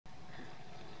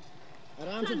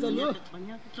आराम से चलो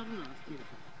बढ़िया से चलो ना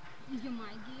ये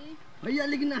मायगे भैया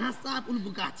लेकिन हंसता उल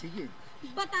बुका छे के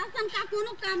बता सन का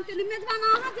कोनो काम के लिए मेजबान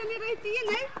आहा जने रहती है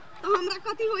नहीं तो हमरा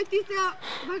कथि होइती से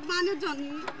भगवाने जानी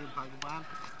भगवान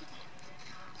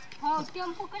हां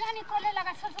टेम्पो कला निकले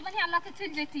लगा सबसे बढ़िया अल्लाह के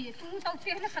चीज लेती है तू तो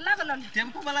पहले से लागल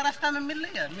टेम्पो वाला रास्ता में मिल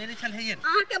रही है मेरे चल है ये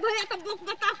आहा के भैया तो बुक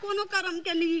बता कोनो कर्म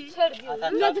के लिए छोड़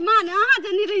दियो मेजबान आहा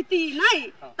जने रहती नहीं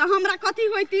तो हमरा कथि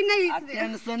होइती नहीं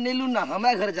टेंशन नहीं लू ना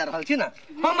हमरा घर जा रहल छी ना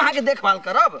हम आहा के देखभाल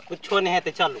करब कुछो नहीं है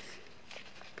त चलो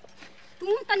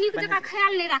तू तनिक जगह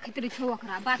ख्याल नहीं राखत रही छो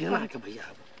ओकरा बात केना के भैया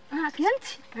हां खेल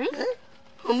छी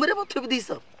हमरे बात थोप दी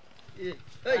सब ए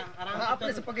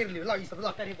अपने से पकड़ लियो ला ई सब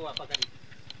ला करी बुआ पकड़ी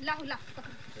लाओ ला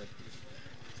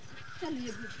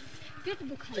चलिए पेट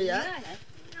दुखा यार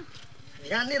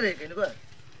ध्यान नहीं रहे कहीं को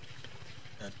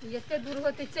एते दूर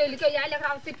होते चल के आइल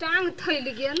एकरा ओते टांग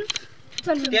थैल गेल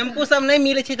चल टेम्पू सब नहीं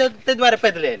मिले छी ते द्वारे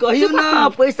पैदल कहियो ना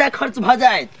पैसा खर्च भ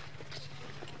जाए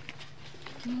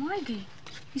माय गे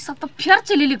ई सब तो फेर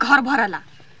चलिली घर भरला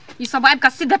ई सब आब का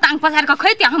सीधा टांग पसार के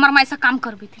खैते हमर माई से काम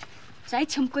करबे थे चाहे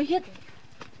छम कहिए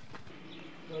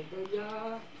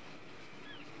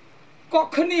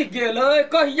कखनी गेलै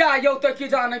कहिया यौ त की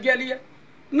जान गेलिए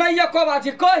नहीं एको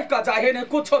बाजी कह के जाहे ने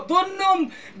कुछो दुनु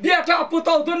बेटा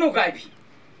पुतौ दुनु गायबी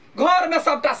घर में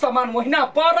सबटा सामान महीना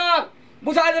पड़ल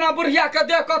बुझाइ देना बुढ़िया के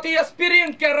देख कथी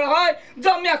स्प्रिंग के रहे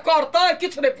जमे करतै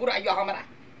किछ नहीं पुराइयो हमरा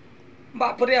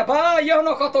बाप रे बा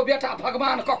यहनो कतो बेटा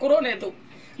भगवान ककरो ने दू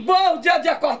बहु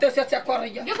जे कहते से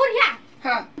करैया गे बुढ़िया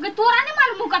हां गे तोरा ने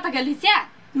मालूम कत गेली से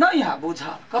नहीं है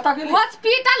बुझा कता गेली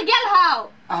हॉस्पिटल गेल हौ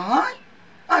आय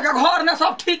आगे घर ने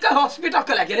सब ठीक है हॉस्पिटल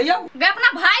के लगे यौ गे अपना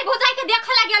भाई भौजाई के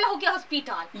देखे ला गेल हो के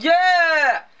हॉस्पिटल ये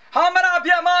हमरा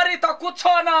बीमारी तो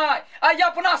कुछो नहीं आई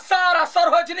अपना सारा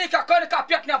सरहोजनी का कनका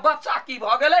पेट में बच्चा की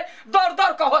भ गेलै दर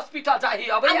दर के हॉस्पिटल जाही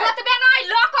अब ओतबे नहीं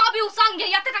लोक अभी उ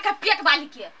संगे एते के पेट वाली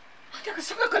के के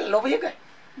संगे कर लोबे गए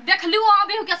देख लियो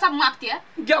अभी के सब माप के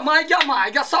गे माय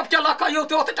गे सब के लक यो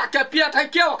तो ओतटा के पेट है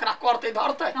के ओकरा करते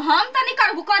धरते हम त नहीं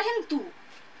करबू करहिन तू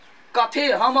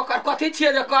कथि हम ओकर कथि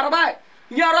छिए जे करबै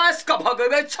या रास का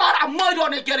भगवे छारा मरो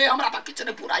नहीं करे हमरा त किछ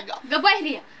नहीं पुराइया गे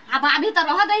बहरी अब अभी त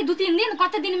रह गई 2-3 दिन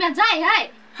कते दिन में जाए है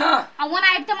हां आ ओना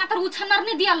आइते मात्र उछनर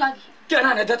नहीं दिया लगी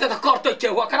केना ने देते त करते के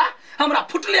ओकरा हमरा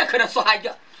फुटले खरे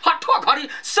सोहाइया हठो घड़ी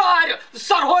सार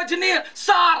सरहोजनी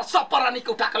सार सब परानी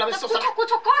के उठा के लबे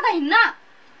कुछ कह दही ना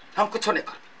हम कुछ नहीं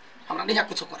कर हमरा नहीं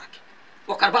कुछ करा के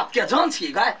ओकर बाप के जान छी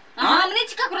गाय हम नहीं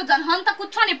छी ककरो जान हम त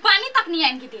कुछ नहीं पानी तक नहीं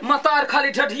आइन के दे मतार खाली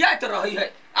ढढियात रही है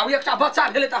अब एकटा बच्चा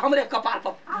भेले त हमरे कपार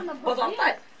पर बजलता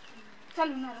है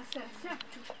चलू ना से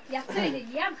या चले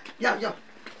या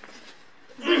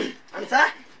अंसा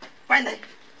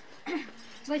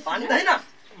पानी दे ना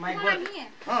माय गॉड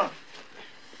हां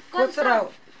कुछ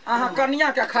रहो आहा कन्या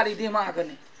के खाली दिमाग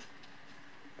नहीं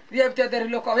येते देर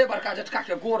लोग कहे बड़का झटका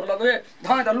के गोर लगे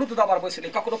धान द लुत दबर बसले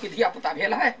ककरो के धिया पुता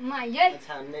भेल है माय ये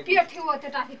पेट होते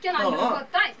टाके केना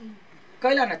होतै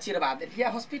कैला ना चिरवा दे लिया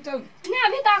हॉस्पिटल ने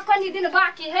अभी तक कनी दिन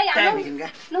बाकी है या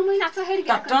 9 महीना से हट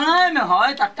गया टाइम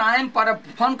है त टाइम पर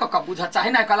फोन क बुझा चाहे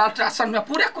ना कल अल्ट्रासाउंड में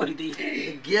पूरे कर दी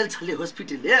गेल छले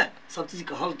हॉस्पिटल ले सब चीज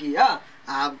कहल कि या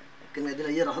अब कने दिन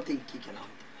ये रहते की केना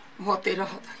होते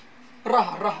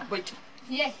रह बैठ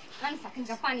ये अंशा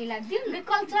के पानी ला दिन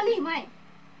कल चली मैं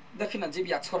देखि ना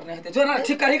जीविया छोड़ने हेते जो ना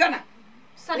ठीक करेगा ना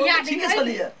सरिया दे ठीक है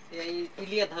चलिए ये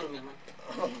लिए धर में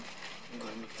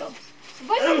सब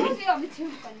बैठ के अभी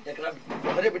ठीक कर एकरा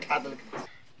घरे बिठा दल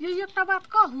ये एकटा बात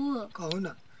कहू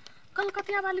ना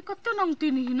कलकतिया वाली कत्ते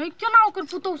नंगती नहीं केना ओकर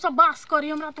पुतो सब बास करी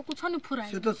हमरा तो कुछ नहीं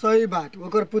फुराई से तो सही बात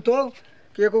ओकर पुतो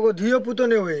के एको धियो पुतो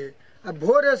नहीं होए आ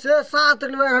भोरे से 7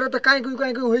 बजे घरे त काई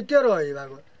होइते रहे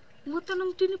बाबू वो तो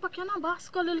नंगती नहीं पकेना बास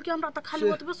कर लेल के हमरा त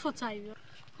खाली ओतबे सोचाई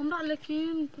हमरा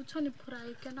लेकिन कुछ नहीं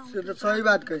फुराई केना से तो सही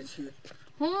बात कहै छी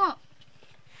हां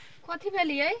कथि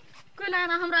भेलिए कोइला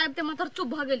ना हमरा आबते मात्र चुप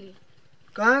भ गेली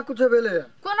कहां कुछ भेले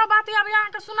कोनो बात अब यहाँ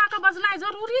के सुना के बजनाई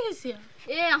जरूरी है से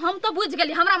ए हम तो बुझ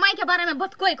गेली हमरा माई के बारे में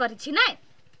बात कोई करी छी नहीं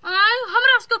आय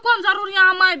हमरा से कौन जरूरी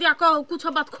है माई दिया कहो कुछ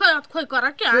बात खोय कर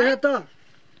के से त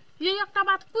ये एकटा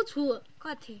बात पूछू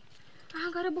कथि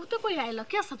अहाँ घरे बहुते कोई आइल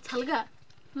के सब छलगा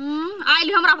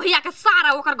आइल हमरा भैया के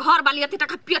सारा ओकर घर वाली एते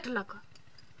टका पेट लक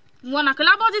मोना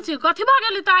कला बजे छी कथि भ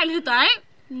गेली त आइल हितै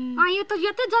आ ये तो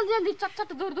येते जल्दी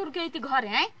चट दूर के इति घर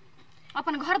है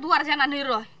अपन घर दुआर जाना नहीं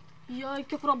रह ये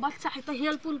केकरो बच्चा है त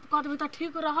हेल्प कर देबे त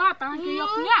ठीक रहत कि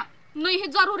अपने नहीं है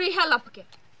जरूरी हेल्प के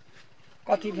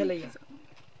कथि भेलैया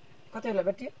कथि भेलै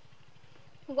बेटी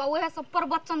वह सब पर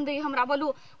बच्चन दे हमरा बोलू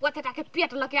ओतेटा के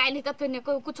पेट लके आइली त तने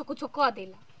कुछ क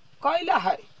देला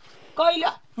कैला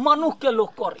मनुख के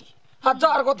लोग करी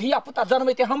 1000 गो धिया पुता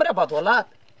जन्मैते हमरे बदौलत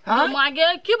हाँ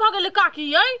मागे की भ गेलै काकी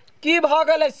ये की भ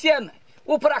गेलै से नहीं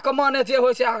ऊपरा के माने जे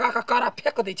होय से आगा के कारा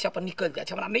फेक दै छै अपन निकल जाय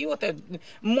छै हमरा नहीं होते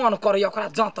मन करैया ओकरा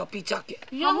जात पीछा के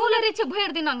हमहू ले रे छै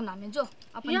भरि दिन अंगना में जो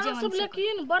अपन यहाँ जीवन सब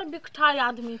लेकिन बड़ बिकठाई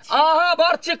आदमी छै आहा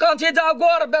बड़ चिकन छी जाओ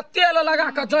गोर में तेल लगा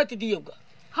के जोइत दियौ ग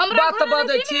हमरा बात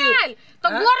बजै छी तो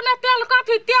गोर में तेल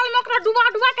कथी तेल में ओकरा डुबा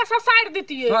डुबा के ससाइर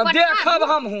दितियै हां देखब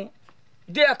हम हूं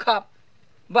देखब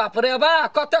बाप रे बा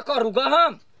कते करू ग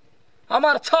हम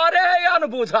हमर छोरे है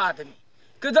अनबुझ आदमी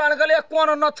कि जान गेले कोन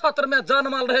नक्षत्र में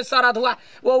जन्मल रहे सारा धुआ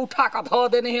वो उठा के ध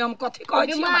देने है हम कथी कहै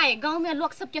छी माय गांव में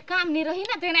लोग सब के काम नहीं रही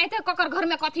ना तेनाइते ककर घर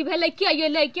में कथी भेलै के ये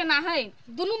ले केना है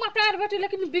दुनु मतार बेटी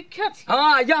लेकिन बिखे छै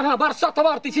हां यहां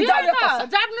बरसतवर्ती छी जाइए त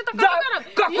जाबने त करब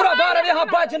ककरो बारे यहां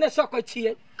बाज नहीं सकै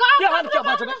छियै केहन के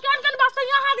बाजबै केहन वास्ते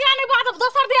यहां दिया नहीं बाजब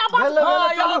दोसर दिया बाज हां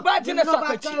यहां बाज नहीं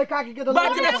सकै छी काकी के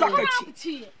बाज नहीं सकै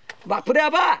छी बाप रे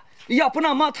बा ये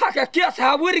अपना माथा के केस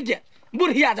है उड़ गे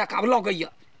बुढ़िया जकाँ लगैया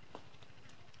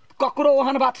ककरो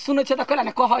ओहन बात सुनै छै त कला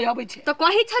ने कहै आबै छै तो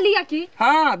कहि छलिया की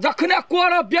हां जखने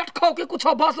कोन बेट खाओ के कुछ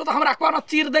बस त हमरा कोन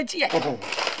चीर दै छियै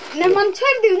ने मन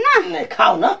छोड़ दिउ ना नहीं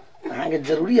खाओ ना अहाँ के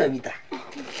जरूरी अभी ता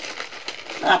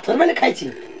आ थोड़ में नहीं खाई छी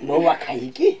बउआ खाई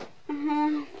की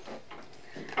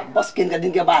बस किन का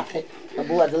दिन के बात है तो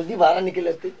बउआ जल्दी बाहर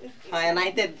निकलते हां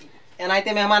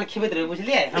एनाइते मेहमान खिबैत रहे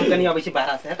बुझलिए हम कनी अबै छी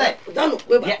बाहर से हेतै जानो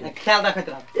कोई बात ख्याल रखत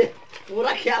रह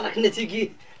पूरा ख्याल रखने छी की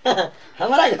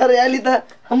हमारा घर आली तो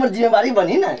हमर जिम्मेवारी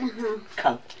बनी ना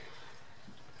खाओ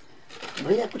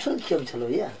भैया कुछ नहीं खियो चलो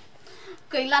या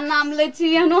कैला नाम ले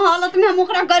छी एहनो हालत में हम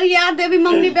ओकरा गरिया देबी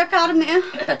मंगनी बेकार में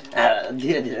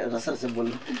धीरे धीरे रसर से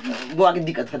बोल बुआ की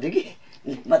दिक्कत होती की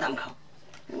बादाम खाओ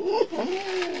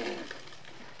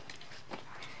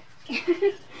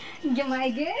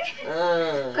जमाई गे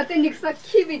कते निक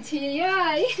सखी भी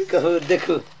छियै कहो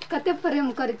देखो कते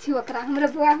प्रेम करे छी ओकरा हमरा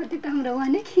बुआ होती त हमरा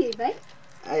वने खिबै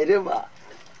अरे बा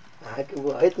आ के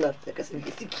वो है ना त कैसे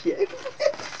किसी खिए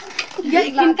ये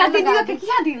किनका दीदी के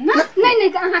खिया दियो ना नहीं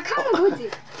नहीं अहाँ खाओ ना भौजी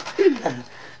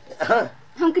हां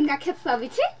हम किनका खेत से आबै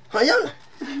छी हां जाओ ना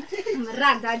हमर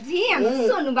राजा जी हम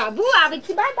सोनू बाबू आबै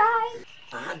छी बाय बाय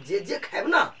हां जे खाइब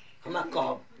ना हमरा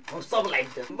कहब हम सब लाइक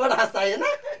दे बड़ा हंसा है ना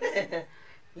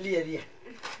लिए लिए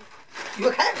यो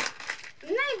खाइब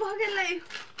नहीं भ गेलै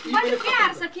बड़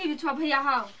प्यार से खिबै छ भैया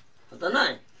हां त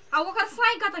नहीं आ ओकर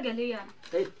साई कत गेलै या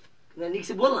ए निक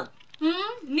से बोल ना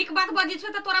निक बात बजै छ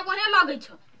त तोरा कोने लगै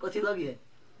छ कथी लगी है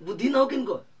बुद्धि न हो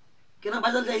किनको केना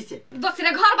बाजल जाई से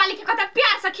दूसरे घर वाली के कते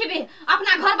प्यार से खिबे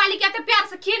अपना घर वाली के कते प्यार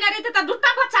से खिने रहते त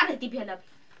दुट्टा बच्चा रहती भेलब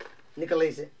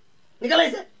निकलै से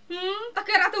त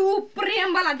केरा त ऊ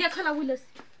प्रेम वाला देखला उलस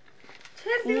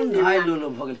छेड़ दिउ भाई लोलो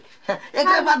भगल एक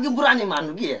बात के बुरा नहीं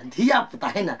मानू की धिया पुता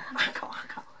है ना आखा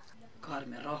घर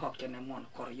में रह के ने मन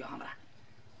करैया हमरा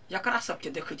एकरा सबके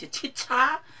देखै छै छिछा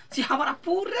से हमरा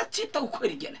पूरे चित्त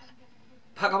उखड़ गेल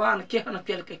भगवान केहन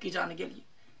पेल के की जान गेलिए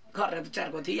घर रे दो चार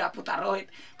गो धिया पुता रहत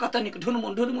कतनिक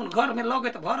ढुनमुन घर में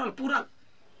लगत भरल पूरल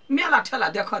मेला ठेला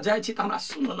देख जाय छी त हमरा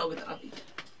सुन लगत रही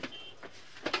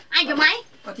आई गे माई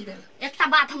कथी भेल एकटा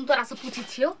बात हम तोरा से पूछै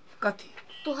छियो कथी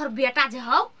तोहर बेटा जे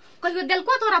हौ कहियो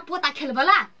देलको तोरा पोता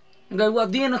खेलबला गैवा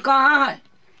दिन कहाँ है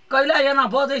कैला एना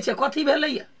बजै छै कथी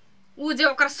भेलैया ऊ जे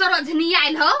ओकर सरोजनी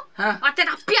आइल हो हाँ। आ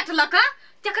तेरा पेट लक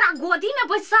तेकरा गोदी में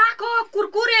बैसा क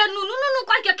कुरकुरे नुनु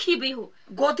कह के खीबे हो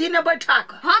गोदी में बैठा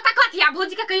के हां त कथिया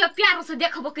भौजी के कहियो प्यार से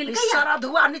देखबो कैल कहिया सारा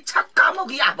धुआ नि छक्का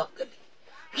मोगिया भ गेलै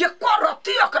ये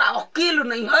करती ओकरा वकील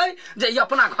नहीं है जे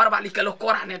अपना घरवाली के लोग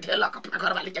कोरा ने ढेलक अपना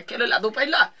घरवाली के खेले ला दो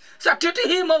पहला सटिटी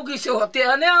ही मौगी से होते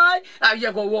हैं ने आय अब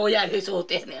ये गो वो यार ही से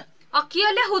होते हैं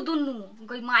अकेले हो दुनु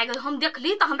गई माय गई हम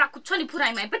देखली त हमरा कुछो नहीं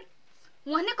फुराई माय पे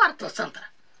ओहने करत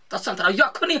तो संतरा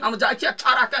यखनी हम जाय छी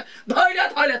अठारा के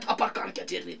धैले थप्पड़ कान के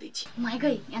जेर दै छी माय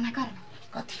गई एना कर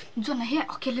कथी जो नहीं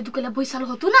अकेले दुकेले बैसल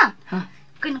हो तू ना हां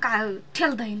किनका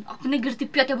ठेल दइन अपने गिरती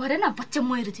पेटे भरे ना बच्चे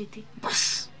मर जेती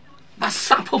बस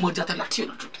साफो मर जाता लाठी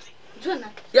न टूटती जो ना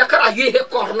एकरा ये है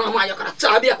कोरोना मा एकरा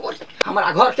चाबे कर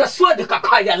हमरा घर के सोध का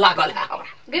खाइया लागल है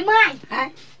हमरा गे माय हैं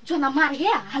जो ना मार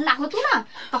गया हल्ला हो तू ना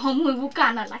तो हम वो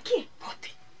काना लाके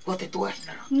होते तू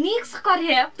निक्स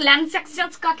करे प्लान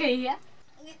सक्सेस का के है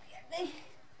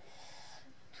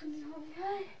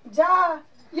जा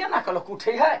ये ना कलो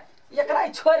उठे है एकरा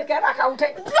छोड़ के रखा उठे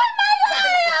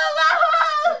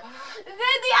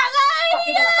दीदी आ गई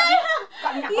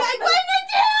ये कोई नहीं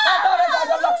छे अरे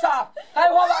दादा लोग साहब है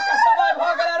होवा का समय भ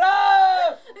गेल रे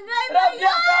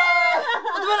बेटा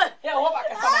बोले ये होवा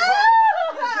का समय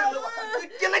भ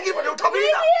केना की बड़ उठबी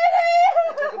ना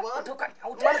गेल ठोकर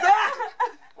उठ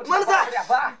मनसा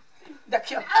बा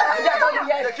देखियो जा तो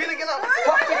ये देखिए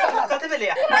केना कते भेले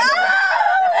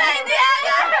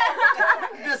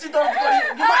बेसी दर्द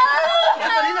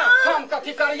करी ना हम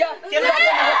कथी करिए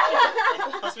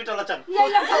हॉस्पिटल चल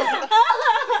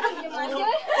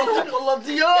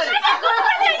जियो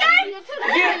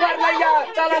गिर पर लैया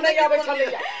चला नहीं आवे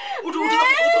चलैया उठ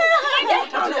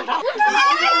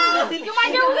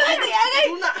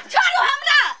छोड़ो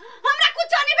हमरा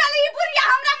कुछ नहीं भेलै ई बुढ़िया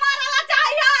हमरा मारला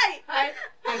चाहिए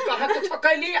हम कहा कुछ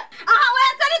कैली अहाँ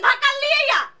वैसे नहीं धक्का लिए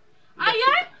या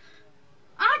आइए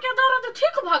आ के दर्द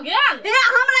ठीक भ गेल ए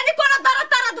हमरा नहीं कोनो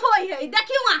दर्द होई है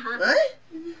देखियो अहाँ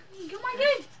घुमा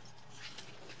गई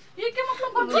ये के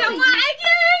मतलब बच्चा माय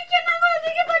गे केना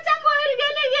बोलती के बच्चा मर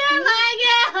गेले गे माय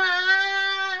गे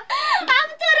हम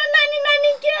तोरा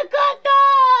नानी के कहता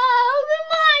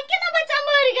माय केना बच्चा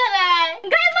मर गेलै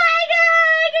गे माय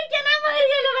गे केना मर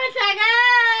गेलै बच्चा गे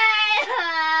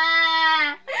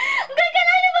गे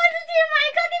केना नहीं बोलती माय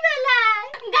कथि भेलै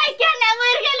गे केना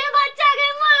मर गेलै बच्चा गे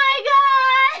माय गे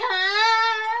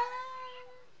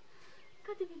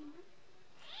कथि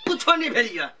भेलै कुछ नहीं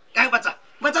भेलिया काहे बच्चा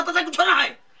तो कुछ ना है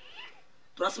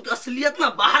तोरा सब के असलियत ना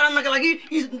बाहर आने के लगी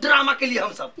इस ड्रामा के लिए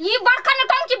हम सब ये बड़का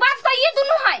नटंग की बात तो ये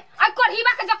दोनों है आ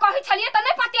कोढ़ीबा के जो कहि छलिए त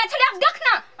नहीं पतिया छलिए अब देख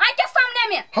ना आइ के सामने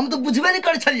में हम तो बुझबे नहीं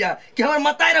कर छलिया कि हमर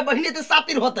माताई रे बहिनी ते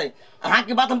सातिर होतै अहाँ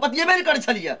के बात हम पतियेबे नहीं कर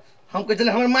छलिया हम कह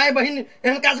चले हमर माय बहिन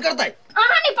एहन काज करतै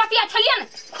अहाँ नहीं पतिया छलिए न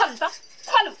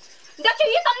खोल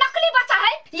देखियो ये तो नकली बच्चा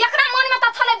है एकरा मन में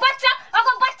तो छले बच्चा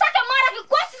अगर बच्चा के मारे के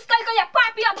कोशिश कल के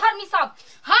पापी धर्मी सब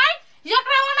है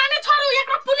एकरा ओना ने छोड़ू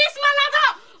एकरा पुलिस में ला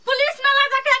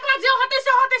जा के एकरा जे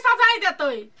होते सजाई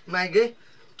देतै माय गे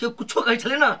के कुछो कहि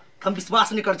छले ना हम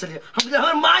विश्वास नहीं कर छलिए हम जे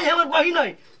हमर माय हमर बहिन है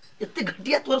एते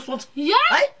घटिया तोर सोच ये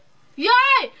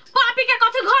पापी के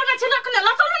कथि घर में छिलक ले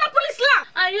ला चलो ना पुलिस ला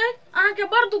आइए आ के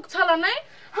बड़ दुख छला नहीं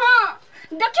हां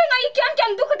देखियो ना ये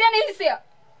केन दुख देने ही से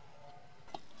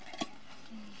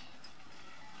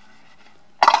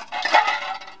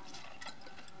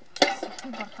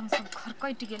बर्तन सब घर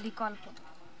कट गेली कल पर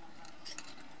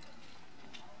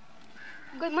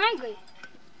गई माय गई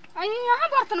आई यहाँ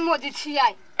बर्तन मोजी छी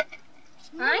आई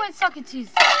मोज सकी चीज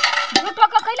झूठो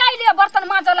के कैला लिए बर्तन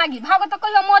माजे लागी भागो त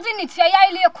कहियो मोजे नहीं छी आई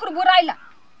लिए खुरबुराइला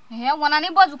हे ओना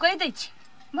नहीं बजू कहि दै छी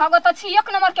भागो त छी एक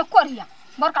नंबर के कोरिया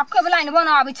बड़का केबलाइन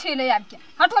बनावे छी ले आब के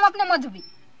हट हम अपने मजबी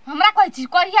हमरा कहै छी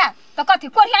कोरिया त कथि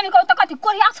कोरिया नहीं कहू त कथि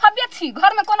कोरिया छबे छी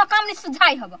घर में कोनो काम नहीं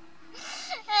सुझाई हब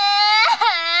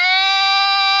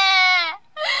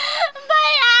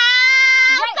भैया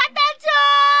कता छ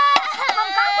हम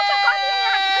काम कुछ कर लिए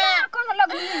यहाँ के कौन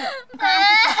लगली काम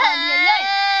कुछ कर लिए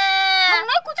हम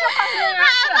नहीं कुछ कर लिए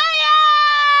भैया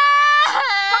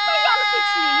पकड़ लो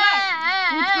पीछे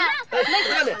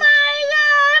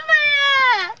भैया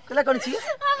कला कौन छी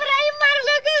हमरा ई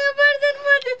मारले के बर्तन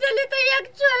मोजे चले तो एक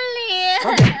चल लिए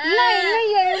नहीं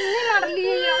मार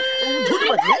लिए झूठ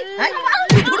बजे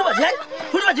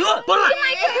बोल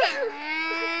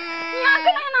यहाँ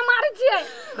के ना मार छिए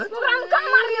ओकरा हम कहाँ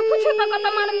मार लिए पूछे त कत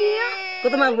मार लिए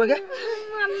कत मार गया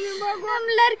हम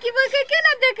लड़की बके के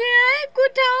ना देखे हैं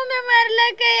कुठाओं में मार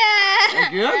लगे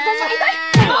यार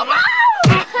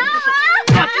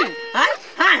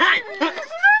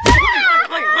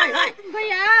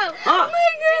भैया हां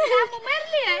मार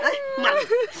लिया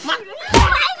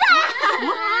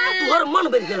तोर मन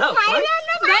बन गेल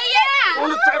भैया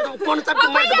कौन चाट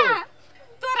मार दे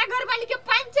तोरा घर वाली के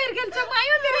पंचर गेल छ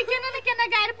मायो तेरे केना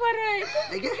गार पर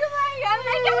भैया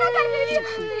मैं क्या कर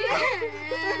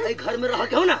ए घर में रह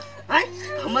के हो ना हैं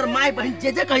हमर माय बहन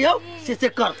जे कहियो से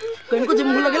कर कहीं को जे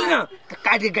मुंह लगेल ना त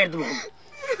काट के गाड़ दू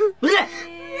बुझले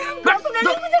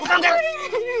तू काम कर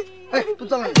ए तू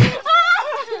चल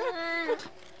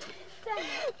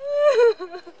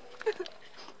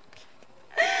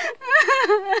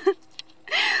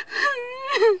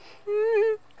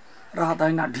रह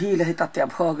दैना ढील है तते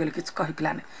भ गेल किछ कहि के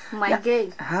लाने माय गे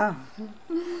हां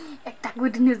एकटा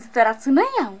गुड न्यूज तोरा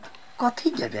सुनाई आऊ कथि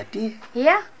के बेटी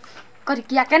हे कर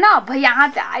किया के ना भैया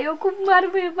हाथ आयो खूब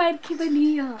मारबे मार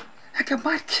खिबलिया के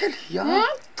मार खेलिया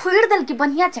फोड़ दल के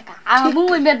बढ़िया चका आ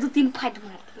मुंह में दो तीन फाइट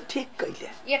मार ठीक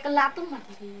कइले एक लात मार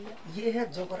दिए ये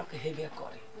है जोगर के हेबे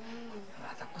करे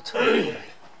हमरा त कुछ नहीं हो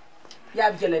रही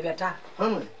याद गेले बेटा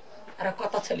हम अरे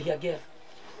कत छलिया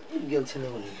गेल छले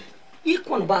ओनी ई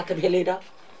कोन बात भेले रा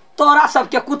तोरा सब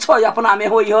के कुछो अपना में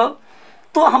होई हो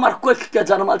तो हमर कोख के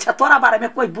जन्मल छ तोरा बारे में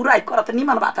कोई बुराई करत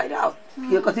निमन बात है रा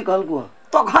ये कथि कहल को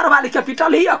तो घर वाली के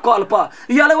पिटल ही कॉल पर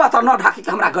यलवा त न ढाकी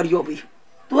के हमरा गरियो भी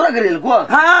तोरा गरेल को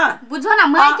हां बुझो ना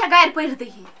माय के गायर पढ़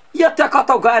दे ये ते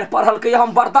कतो गायर पढ़ल के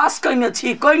हम बर्दाश्त कइने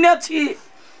छी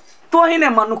तो ही ने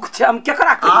मनुख छ हम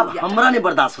केकरा अब हमरा नहीं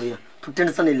बर्दाश्त होय तू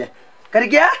टेंशन नहीं ले कर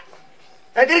क्या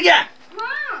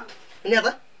हां ने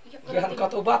त ये हम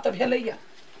कतो बात भेलैया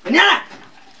ने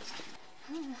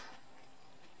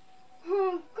हां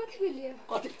कथि भेलिए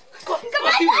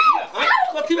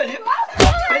कथि भेलिए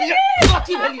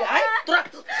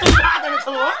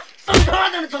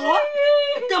न चलो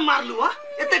एते मारलू हां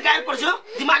एते गायर परछो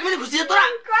दिमाग में घुसी तोरा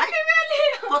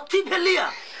कथि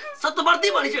भेलिया सब तो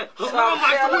बढ़ती बड़ी छे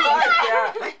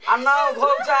अन्ना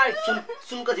भोग जाय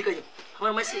सुन कथि कहियो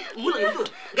हमर माई से मुंह लगे तू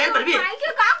गायर पर भी माई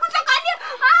के का कुछ कालिए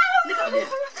निकाल ले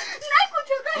नहीं कुछ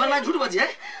हमर माई झूठ बजी है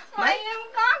माई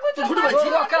का कुछ झूठ बजी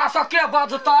ओकरा से के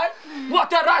बाजतै वो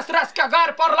ते रस के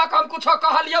गायर परलक हम कुछ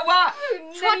कहलिए वा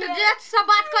छोट जेठ से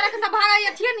बात करे के त भागा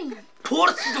यथिए नहीं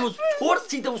फोर्स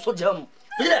सीधे सोझम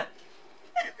बुझले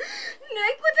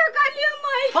नहीं कुछ कालिए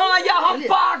माई हां या हम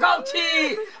पागल छी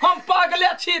हम पागले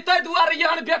छी तै दुआरे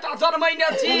यहन बेटा जन्मैने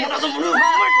छी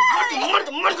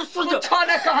मर सोझ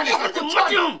छने कहानी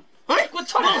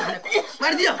कुछ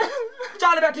मार दियो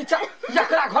चल बेटी चल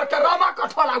एकरा घर के रामा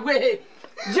कठोला हुए हे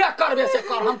जे करबे से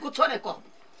कर हम कुछ नहीं कह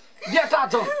बेटा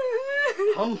जो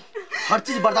हम हर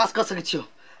चीज बर्दाश्त कर सके छियो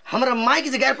हमरा माई की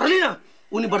जगह पड़ली ना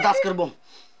उनी बर्दाश्त करबो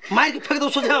मार के फेंक दो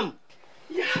सोझे हम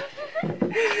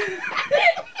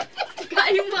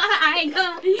काई मार आएगा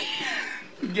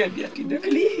गे बेटी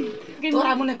देखली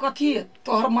तोरा मने कथि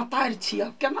तोहर मतार छिया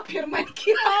केना फेर मार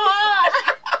किया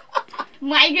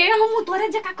माई गए हम तोरे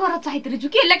जका कर चाहत रे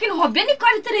जुके लेकिन होबे नहीं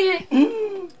करत रे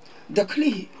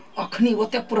देखली अखनी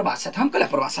ओते प्रवासत हम कले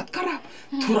प्रवासत करा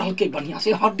थुरल के बढ़िया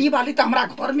से हड्डी वाली त हमरा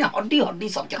घर में हड्डी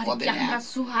सब के क देले हमरा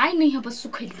सुहाई नहीं है बस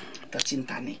सुखैली त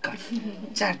चिंता नहीं कर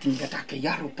 4 दिन बेटा के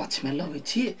यारो पक्ष में लगे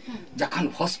छी जखन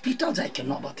हॉस्पिटल जाय के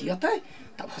नौबत यतै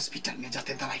तब हॉस्पिटल में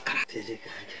जते दवाई करा तेरे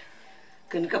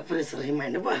कनका प्रेशर है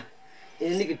माइंड बा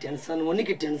एनी की टेंशन ओनी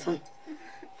की टेंशन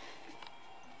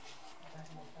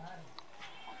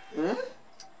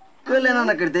कोई लेना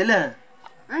ना कर देले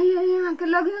आई यहाँ के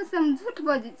लगे से हम झूठ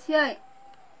बजे छियै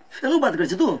फेनु बात कर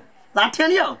छ तू लाठिया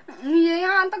नहीं आओ ये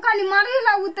यहाँ तो खाली मारे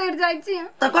ला उतर जाय छी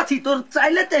त कथि तोर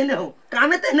चाइले तेहने हो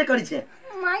कामे तेहने करी छे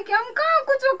माई के हम कहाँ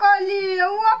कुछ कहली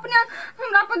वो अपने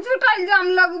हमरा पर झूठा इल्जाम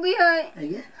लगबी है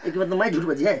आइए एक बात माई झूठ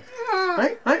बजी है हाँ।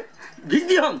 हैं भेज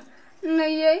दी हम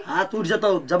नहीं ये हाथ उठ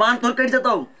जतो जबान तोर कट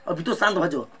जतो अभी तो शांत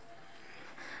भजो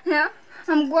है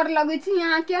हम गोर लगे छी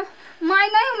यहाँ के माई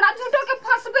नहीं हमरा झूठो के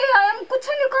फसबे है हम कुछ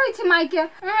नहीं कहै छी माई के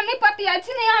नहीं पतिया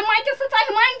छी नहीं हम माई के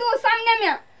सच्चाई मान दो सामने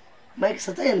में माई के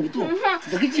सच्चाई है तू हाँ।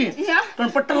 देखी छी कौन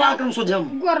पट्टा ला कर सोझे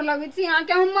हम गोर लगे छी यहाँ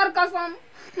के हमर कसम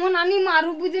मोना नहीं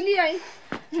मारू बुझली है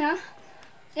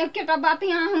एकटा बात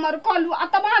यहाँ हमर कहलू आ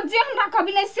तब जे हमरा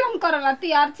कभी नहीं से हम करला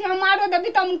तैयार छी हम मारो देबी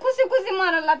त हम खुशी खुशी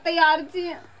मारला तैयार छी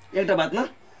एकटा बात ना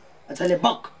अच्छा ले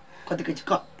बक कथि कहै छी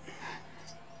क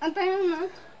अतः हम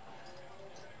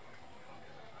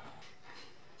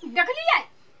देखलिए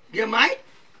गे माई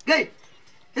गई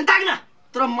इंताक ना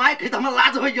तोरा माई कहि त हमरा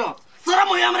लाज होइयो शरम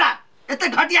होय हमरा एते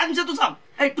घटी आदमी से तू सब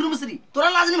ए टुरमश्री तोरा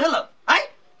लाज नहीं भेल आई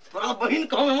तोरा बहिन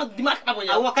कहू हम दिमाग खराब हो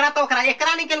जाओ ओकरा तो ओकरा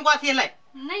एकरा नहीं केन को ले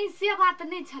नहीं से बात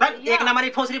नहीं छ एक नंबर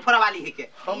फोसरी फोरा वाली है के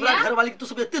हमरा घर वाली के तू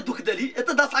सब एते दुख देली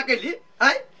एते दशा कैली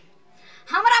आई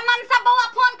हमरा मनसा बौआ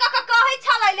फोन क के कहै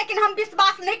छलै लेकिन हम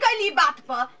विश्वास नहीं कैली बात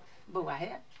पर बौआ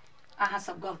है अहाँ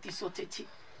सब गलती सोचे छी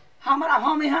हमरा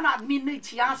हम एहन आदमी नहीं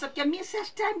छी अहाँ सब के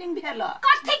मिसअंडरस्टैंडिंग भेल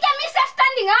कथि के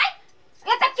मिसअंडरस्टैंडिंग है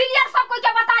ये तो क्लियर सब कोई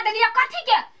के बता देलिए कथि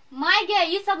के माई गे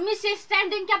ये सब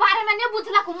मिसअंडरस्टैंडिंग के बारे में नहीं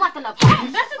बुझला को मतलब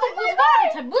वैसे तो बुझबा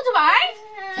छै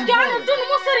बुझबाई जान तुम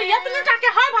मुसरी इतने टाके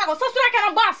हां भागो ससुरा के ना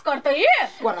बास करते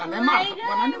कोना में मार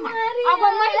अब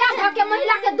महिला घर के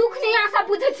महिला के दुख नहीं आ सब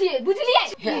बुझे छी बुझलिए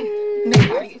नहीं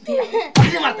मारी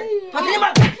कथि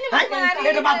मारते हां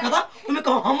एक बात कह तुम्हें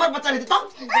कहो हमर बच्चा नहीं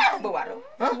तब बौआ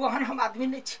रो वहन हम आदमी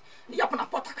नहीं छी ये अपना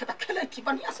पोता के खेले की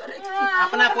बढ़िया से रहे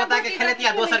अपना पोता के खेलती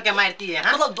है दोसर के मारती है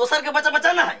हां मतलब दोसर के बच्चा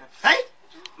बच्चा ना है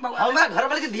हमरा घर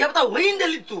वाले के दिया बता वही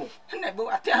देली तू नहीं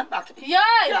बौआ तेहन बात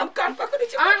ये हम कान पकड़ी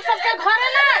छी आन सब के घर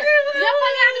ना ये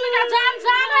अपन आदमी का जान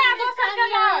जान है दोसर के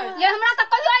नहीं ये हमरा त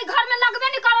कहियो आई घर में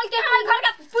लगबे नहीं करल कि हम घर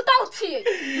के पुतौ छी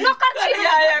नौकर छी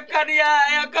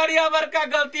करिया बड़का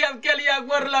गलती हम के लिए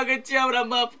गोर लगे छी हमरा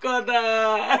माफ कर दे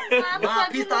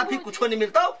माफी ताफी कुछो नहीं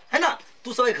मिलता है ना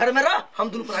तू सब घर में रह हम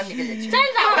दोनों प्राण निकल जाई चल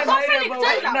जाओ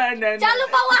चल जाओ चलो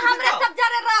बौआ हमरे सब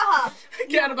जरे रह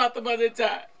केहन बात बजे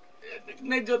छ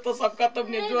नहीं जो तो सब खत्म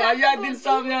नहीं जो आया दिन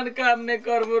सब यान काम नहीं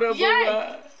करबो रे बौआ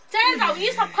चल जाओ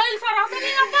ई सब खैल सा रहते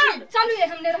नहीं अपन चलू ये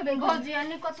हमने रहबे भौजी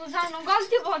अन्नी को तू जानो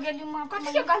गलती भ गेली मां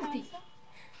कथि के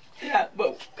गलती या बौ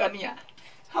कन्या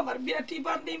हमर बेटी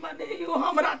बंदी माने यो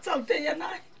हमरा चलते या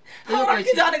ना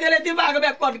जान गेले दिमाग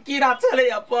में कोन कीड़ा चले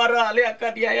या परल या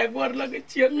कन्या या गोर लगे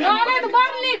छियो नरद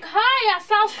बरली खाय या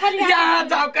सास खलिया या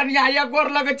जाओ कन्या या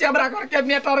गोर लगे छी हमरा घर के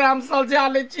मेटर हम सलजा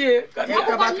ले छी कन्या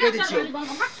एक बात कह दी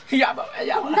छियो या बाबा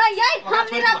या नहीं ये हम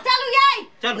निरब चलू ये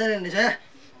चल नहीं है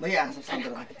भैया सब शांत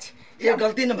रह ये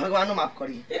गलती न भगवानो माफ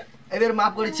करी ए बेर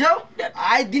माफ करी छियो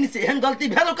आइ दिन से एहन गलती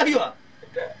भेलो कहियो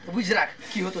बुझ राख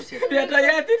की हो तो से बेटा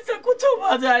ये दिन से कुछ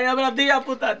मजा है हमरा दिया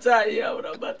पुता चाहिए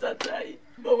हमरा बच्चा चाहिए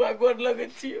बउआ गोर लगे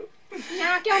छियो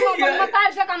यहाँ क्यों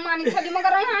मतार से काम मानी छली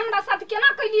मगर यहाँ हमरा साथ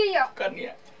केना कइलिए य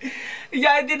कन्या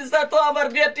ये दिन से तो हमर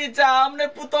बेटी चा हमने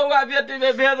पुतौआ बेटी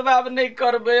में भेदभाव नहीं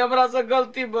करबे हमरा से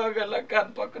गलती भ गेल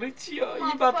कान पकड़ी छियो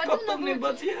ई बात कतौ नहीं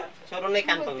बचिया चलो नहीं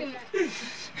कान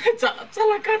पकड़ चल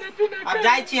चल खाना पीना अब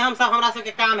जाई छी हम सब हमरा सब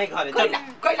के काम है घरे चल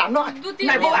कैला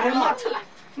नहीं बउआ माछला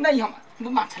नहीं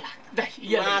हम माछला दही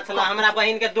ये माछला हमरा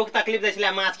बहिन के दुख तकलीफ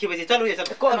दैछले माछ खिबै छी चलू ये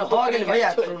सब कौन हो गेल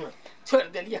भैया छोड़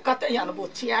देलिए कते यान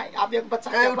बोछी आय अब एक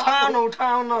बच्चा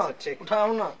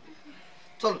उठाओ ना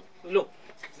चल लो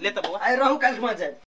ले त बउआ आई रहू काल में जाए